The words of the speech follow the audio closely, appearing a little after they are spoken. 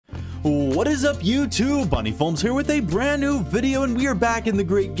What is up YouTube? Bunny Films here with a brand new video, and we are back in the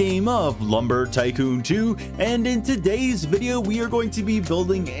great game of Lumber Tycoon 2, and in today's video we are going to be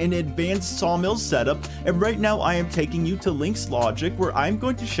building an advanced sawmill setup. And right now I am taking you to Link's Logic, where I'm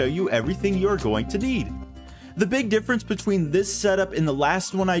going to show you everything you are going to need. The big difference between this setup and the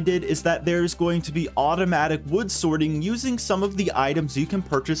last one I did is that there's going to be automatic wood sorting using some of the items you can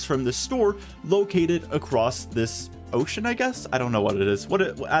purchase from the store located across this ocean, I guess. I don't know what it is.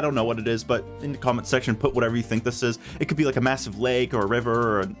 I don't know what it is, but in the comment section put whatever you think this is. It could be like a massive lake or a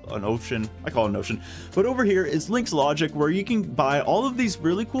river or an ocean. I call it an ocean. But over here is Link's Logic, where you can buy all of these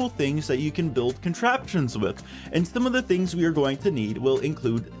really cool things that you can build contraptions with. And some of the things we are going to need will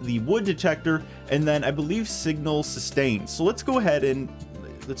include the wood detector and then I believe signal sustain. So let's go ahead and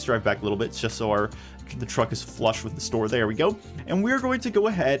let's drive back a little bit just so the truck is flush with the store. There we go. And we're going to go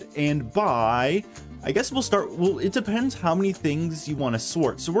ahead and buy, I guess we'll start, well, it depends how many things you want to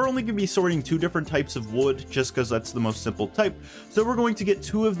sort. So we're only going to be sorting 2 different types of wood just because that's the most simple type. So we're going to get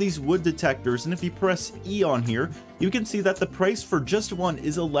 2 of these wood detectors, and if you press E on here, you can see that the price for just one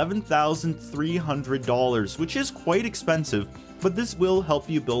is $11,300, which is quite expensive, but this will help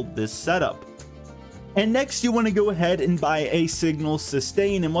you build this setup. And next you want to go ahead and buy a signal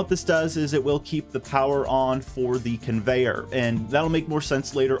sustain, and what this does is it will keep the power on for the conveyor, and that'll make more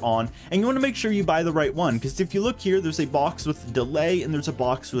sense later on. And you want to make sure you buy the right one, because if you look here, there's a box with delay and there's a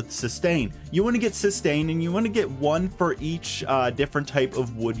box with sustain. You want to get sustain, and you want to get one for each different type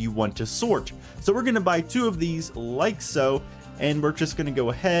of wood you want to sort. So we're going to buy 2 of these like so, and we're just going to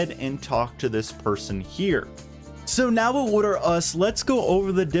go ahead and talk to this person here. So now in order us, let's go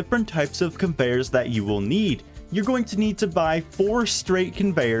over the different types of conveyors that you will need. You're going to need to buy 4 straight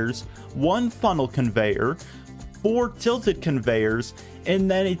conveyors, 1 funnel conveyor, 4 tilted conveyors,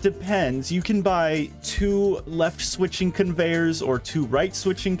 and then it depends. You can buy 2 left switching conveyors or 2 right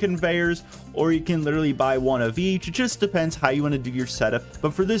switching conveyors, or you can literally buy 1 of each. It just depends how you want to do your setup.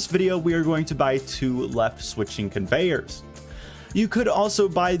 But for this video, we are going to buy 2 left switching conveyors. You could also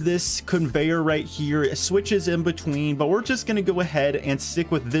buy this conveyor right here. It switches in between, but we're just going to go ahead and stick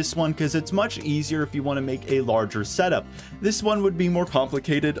with this one because it's much easier if you want to make a larger setup. This one would be more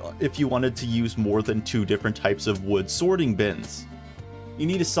complicated if you wanted to use more than 2 different types of wood sorting bins. You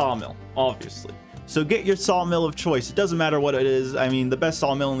need a sawmill, obviously. So get your sawmill of choice. It doesn't matter what it is. I mean, the best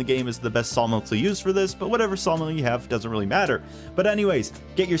sawmill in the game is the best sawmill to use for this, but whatever sawmill you have doesn't really matter. But anyways,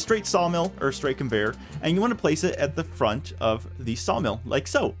 get your straight sawmill or straight conveyor, and you want to place it at the front of the sawmill, like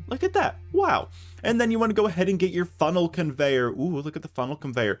so. Look at that. Wow. And then you want to go ahead and get your funnel conveyor. Ooh, look at the funnel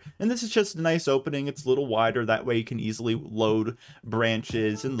conveyor. And this is just a nice opening. It's a little wider. That way you can easily load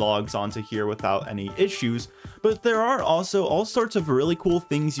branches and logs onto here without any issues. But there are also all sorts of really cool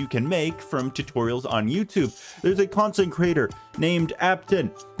things you can make from tutorials on YouTube. There's a content creator named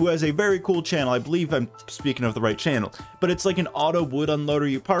Apton who has a very cool channel. I believe I'm speaking of the right channel. But it's like an auto wood unloader.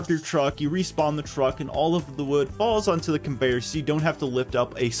 You park your truck, you respawn the truck, and all of the wood falls onto the conveyor so you don't have to lift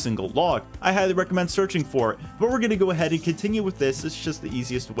up a single log. I highly recommend searching for it, but we're going to go ahead and continue with this. It's just the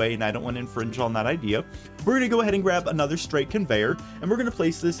easiest way, and I don't want to infringe on that idea. We're going to go ahead and grab another straight conveyor, and we're going to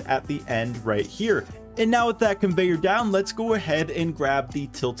place this at the end right here. And now with that conveyor down, let's go ahead and grab the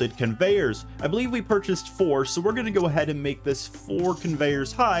tilted conveyors. I believe we purchased 4, so we're going to go ahead and make this 4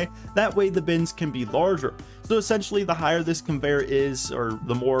 conveyors high. That way the bins can be larger. So essentially, the higher this conveyor is, or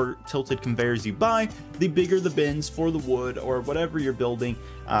the more tilted conveyors you buy, the bigger the bins for the wood or whatever you're building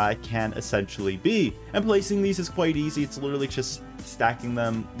can essentially be. And placing these is quite easy. It's literally just stacking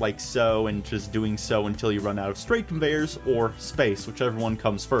them like so and just doing so until you run out of straight conveyors or space, whichever one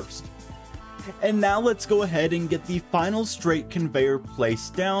comes first. And now let's go ahead and get the final straight conveyor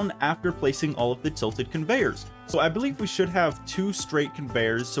placed down after placing all of the tilted conveyors. So I believe we should have 2 straight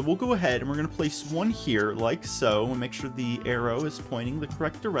conveyors, so we'll go ahead and we're going to place one here like so and make sure the arrow is pointing the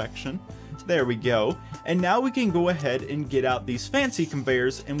correct direction. There we go. And now we can go ahead and get out these fancy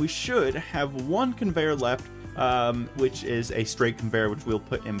conveyors, and we should have 1 conveyor left, which is a straight conveyor, which we'll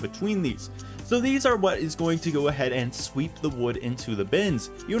put in between these. So these are what is going to go ahead and sweep the wood into the bins.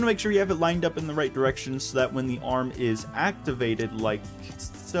 You want to make sure you have it lined up in the right direction so that when the arm is activated like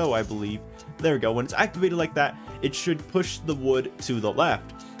so, I believe. There we go. When it's activated like that, it should push the wood to the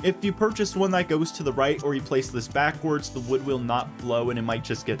left. If you purchase one that goes to the right, or you place this backwards, the wood will not flow and it might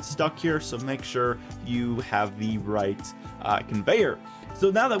just get stuck here. So make sure you have the right conveyor. So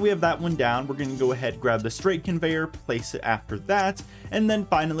now that we have that one down, we're going to go ahead, grab the straight conveyor, place it after that, and then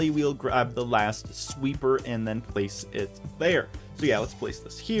finally we'll grab the last sweeper and then place it there. So yeah, let's place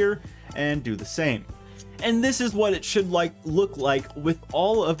this here and do the same. And this is what it should look like with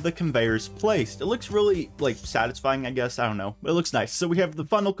all of the conveyors placed. It looks really satisfying, I guess. I don't know, but it looks nice. So we have the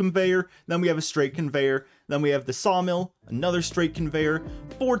funnel conveyor, then we have a straight conveyor, then we have the sawmill, another straight conveyor,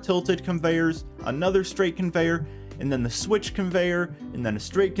 4 tilted conveyors, another straight conveyor, and then the switch conveyor, and then a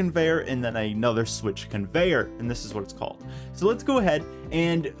straight conveyor, and then another switch conveyor, and this is what it's called. So let's go ahead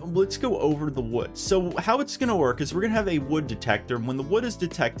and let's go over the wood. So how it's going to work is we're going to have a wood detector. When the wood is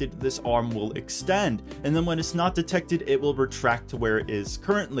detected, this arm will extend, and then when it's not detected, it will retract to where it is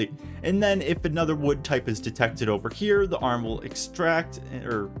currently. And then if another wood type is detected over here, the arm will extract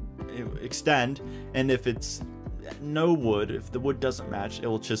or extend, and if it's no wood, if the wood doesn't match, it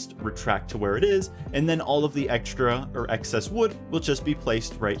will just retract to where it is, and then all of the extra or excess wood will just be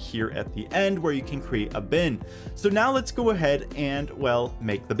placed right here at the end where you can create a bin. So now let's go ahead and, well,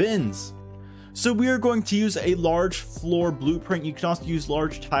 make the bins. So we are going to use a large floor blueprint. You can also use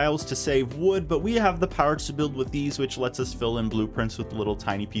large tiles to save wood, but we have the power to build with these, which lets us fill in blueprints with little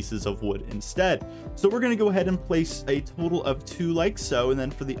tiny pieces of wood instead. So we're going to go ahead and place a total of 2 like so, and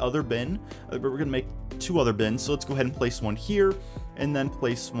then for the other bin, we're going to make 2 other bins. So let's go ahead and place one here, and then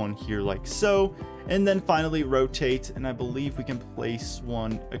place one here like so, and then finally rotate, and I believe we can place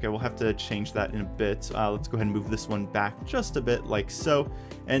one. Okay, we'll have to change that in a bit. Let's go ahead and move this one back just a bit like so,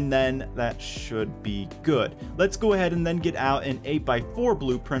 and then that should be good. Let's go ahead and then get out an 8x4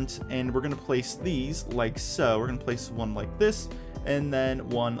 blueprint, and we're going to place these like so. We're going to place one like this, and then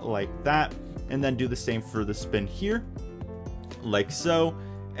one like that, and then do the same for the spin here like so,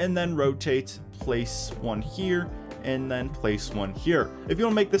 and then rotate, place one here, and then place one here. If you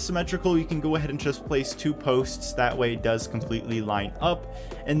want to make this symmetrical, you can go ahead and just place 2 posts. That way it does completely line up.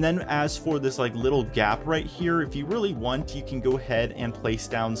 And then as for this little gap right here, if you really want, you can go ahead and place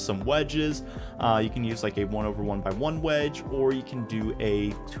down some wedges. You can use a 1/1x1 wedge, or you can do a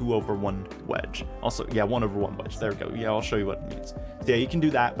 2/1 wedge. Also, yeah, 1/1 wedge. There we go. Yeah, I'll show you what it means. Yeah, you can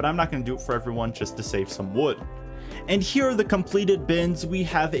do that, but I'm not going to do it for everyone just to save some wood. And here are the completed bins. We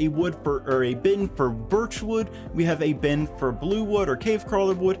have a bin for birch wood, we have a bin for blue wood or cave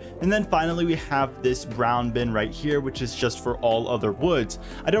crawler wood, and then finally we have this brown bin right here, which is just for all other woods.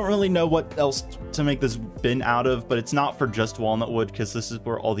 I don't really know what else to make this bin out of, but it's not for just walnut wood, because this is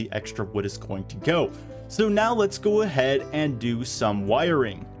where all the extra wood is going to go. So now let's go ahead and do some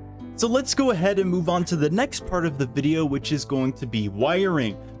wiring. So let's go ahead and move on to the next part of the video, which is going to be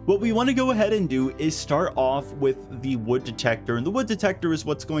wiring. What we want to go ahead and do is start off with the wood detector, and the wood detector is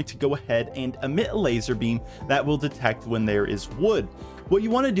what's going to go ahead and emit a laser beam that will detect when there is wood. What you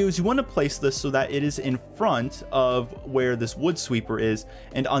want to do is you want to place this so that it is in front of where this wood sweeper is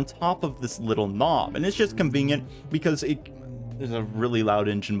and on top of this little knob. And it's just convenient because there's a really loud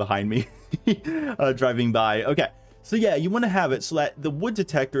engine behind me driving by. Okay. So yeah, you want to have it so that the wood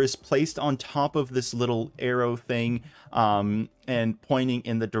detector is placed on top of this little arrow thing and pointing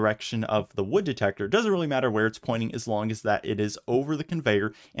in the direction of the wood detector. It doesn't really matter where it's pointing as long as that it is over the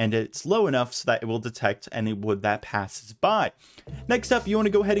conveyor and it's low enough so that it will detect any wood that passes by. Next up, you want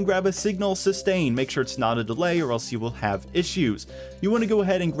to go ahead and grab a signal sustain. Make sure it's not a delay or else you will have issues. You want to go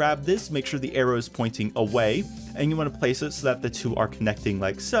ahead and grab this, make sure the arrow is pointing away, and you want to place it so that the two are connecting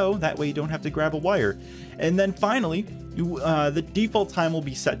like so. That way you don't have to grab a wire. And then finally, the default time will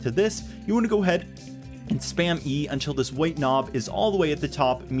be set to this. You want to go ahead and spam E until this white knob is all the way at the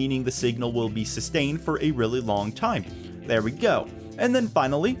top, meaning the signal will be sustained for a really long time. There we go. And then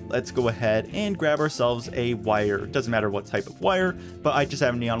finally, let's go ahead and grab ourselves a wire. It doesn't matter what type of wire, but I just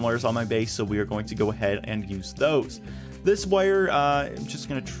have neon wires on my base, so we are going to go ahead and use those. This wire, I'm just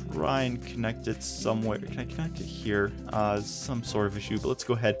going to try and connect it somewhere. Can I connect it here? Some sort of issue, but let's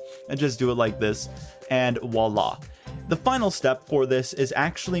go ahead and just do it like this, and voila. The final step for this is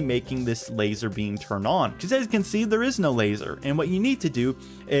actually making this laser beam turn on, because as you can see, there is no laser. And what you need to do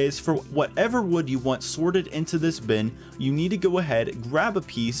is for whatever wood you want sorted into this bin, you need to go ahead, grab a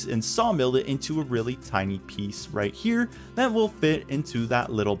piece and sawmill it into a really tiny piece right here that will fit into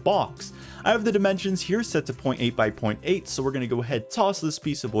that little box. I have the dimensions here set to 0.8 by 0.8, so we're going to go ahead, toss this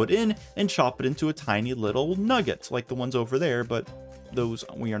piece of wood in and chop it into a tiny little nugget like the ones over there, but those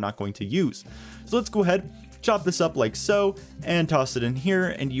we are not going to use. So let's go ahead, chop this up like so, and toss it in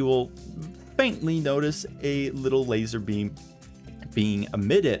here, and you will faintly notice a little laser beam being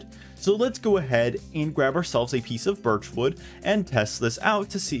emitted. So let's go ahead and grab ourselves a piece of birch wood and test this out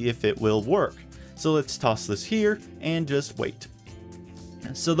to see if it will work. So let's toss this here and just wait.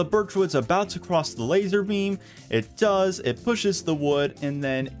 So the birchwood's about to cross the laser beam. It does, it pushes the wood, and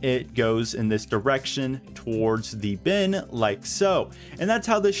then it goes in this direction towards the bin like so. And that's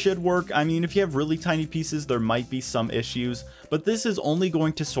how this should work. I mean, if you have really tiny pieces, there might be some issues, but this is only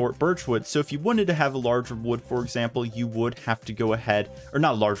going to sort birchwood. So if you wanted to have a larger wood, for example, you would have to go ahead, or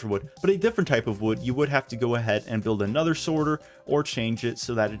not larger wood, but a different type of wood, you would have to go ahead and build another sorter or change it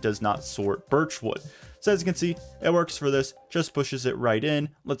so that it does not sort birchwood. So as you can see, it works for this, just pushes it right in.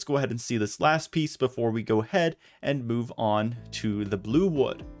 Let's go ahead and see this last piece before we go ahead and move on to the blue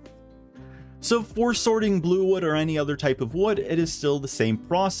wood. So for sorting blue wood or any other type of wood, it is still the same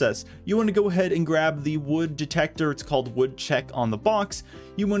process. You want to go ahead and grab the wood detector. It's called wood check on the box.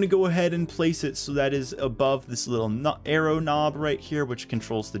 You want to go ahead and place it so that is above this little arrow knob right here, which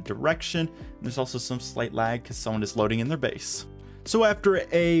controls the direction. And there's also some slight lag because someone is loading in their base. So after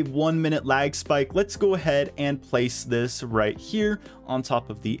a 1 minute lag spike, let's go ahead and place this right here on top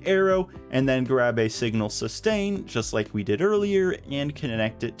of the arrow, and then grab a signal sustain just like we did earlier and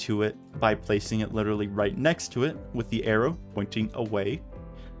connect it to it by placing it literally right next to it with the arrow pointing away.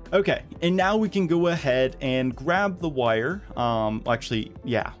 Okay, and now we can go ahead and grab the wire.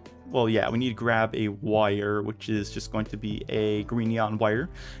 We need to grab a wire, which is just going to be a green neon wire.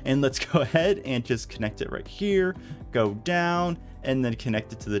 And let's go ahead and just connect it right here, go down, and then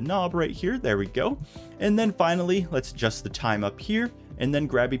connect it to the knob right here. There we go. And then finally, let's adjust the time up here, and then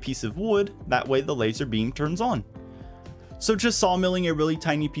grab a piece of wood. That way the laser beam turns on. So just sawmilling a really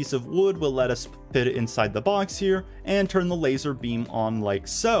tiny piece of wood will let us fit it inside the box here and turn the laser beam on like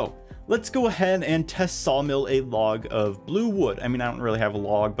so. Let's go ahead and test sawmill a log of blue wood. I mean, I don't really have a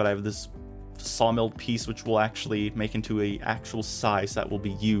log, but I have this sawmilled piece which will actually make into a actual size that will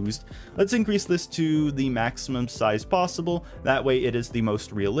be used. Let's increase this to the maximum size possible. That way it is the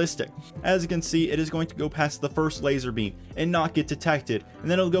most realistic. As you can see, it is going to go past the first laser beam and not get detected, and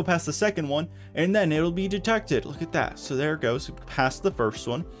then it'll go past the second one and then it'll be detected. Look at that. So there it goes, past the first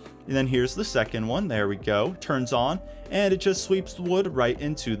one. And then here's the second one. There we go. Turns on, and it just sweeps the wood right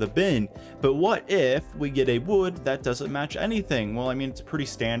into the bin. But what if we get a wood that doesn't match anything? Well, I mean, it's pretty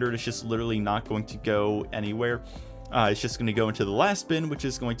standard. It's just literally not going to go anywhere. It's just going to go into the last bin, which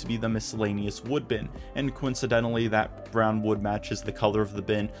is going to be the miscellaneous wood bin. And coincidentally, that brown wood matches the color of the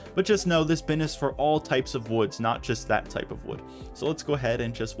bin. But just know this bin is for all types of woods, not just that type of wood. So let's go ahead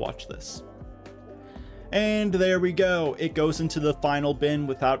and just watch this. And there we go. It goes into the final bin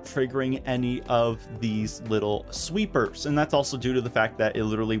without triggering any of these little sweepers. And that's also due to the fact that it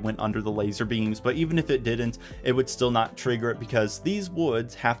literally went under the laser beams. But even if it didn't, it would still not trigger it because these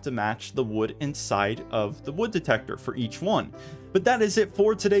woods have to match the wood inside of the wood detector for each one. But that is it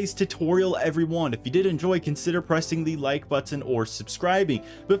for today's tutorial, everyone. If you did enjoy, consider pressing the like button or subscribing.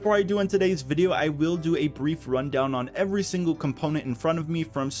 Before I do in today's video, I will do a brief rundown on every single component in front of me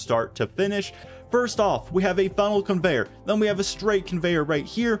from start to finish. First off, we have a funnel conveyor, then we have a straight conveyor right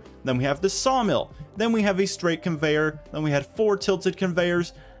here, then we have the sawmill, then we have a straight conveyor, then we had 4 tilted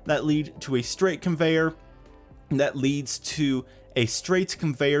conveyors that lead to a straight conveyor that leads to a straight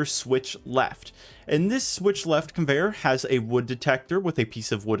conveyor switch left. And this switch left conveyor has a wood detector with a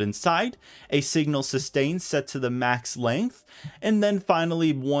piece of wood inside, a signal sustain set to the max length, and then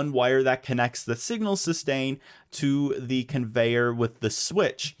finally one wire that connects the signal sustain to the conveyor with the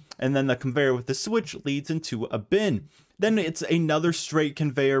switch. And then the conveyor with the switch leads into a bin. Then it's another straight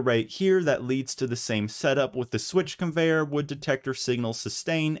conveyor right here that leads to the same setup with the switch conveyor, wood detector, signal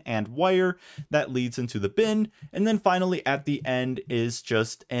sustain, and wire that leads into the bin. And then finally at the end is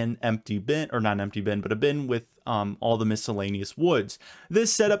just an empty bin, or not an empty bin, but a bin with all the miscellaneous woods.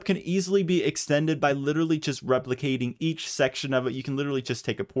 This setup can easily be extended by literally just replicating each section of it. You can literally just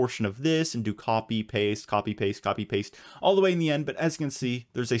take a portion of this and do copy, paste, copy, paste, copy, paste, all the way in the end. But as you can see,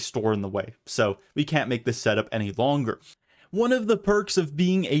 there's a store in the way, so we can't make this setup any longer. One of the perks of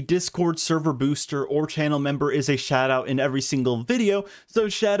being a Discord server booster or channel member is a shout out in every single video. So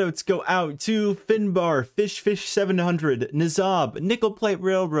shout outs go out to Finbar, Fish700, Nizab, Nickel Plate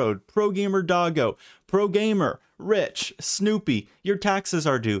Railroad, Pro Gamer Doggo, Pro Gamer, Rich, Snoopy, Your Taxes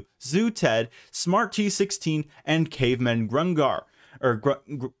Are Due, Zooted, Smart T16, and Caveman Grungar, or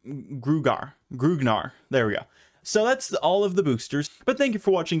Grugnar. There we go. So that's all of the boosters, but thank you for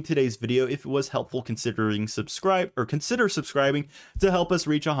watching today's video. If it was helpful, consider subscribing to help us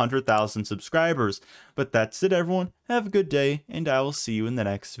reach 100,000 subscribers. But that's it, everyone. Have a good day, and I will see you in the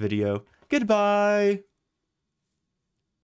next video. Goodbye!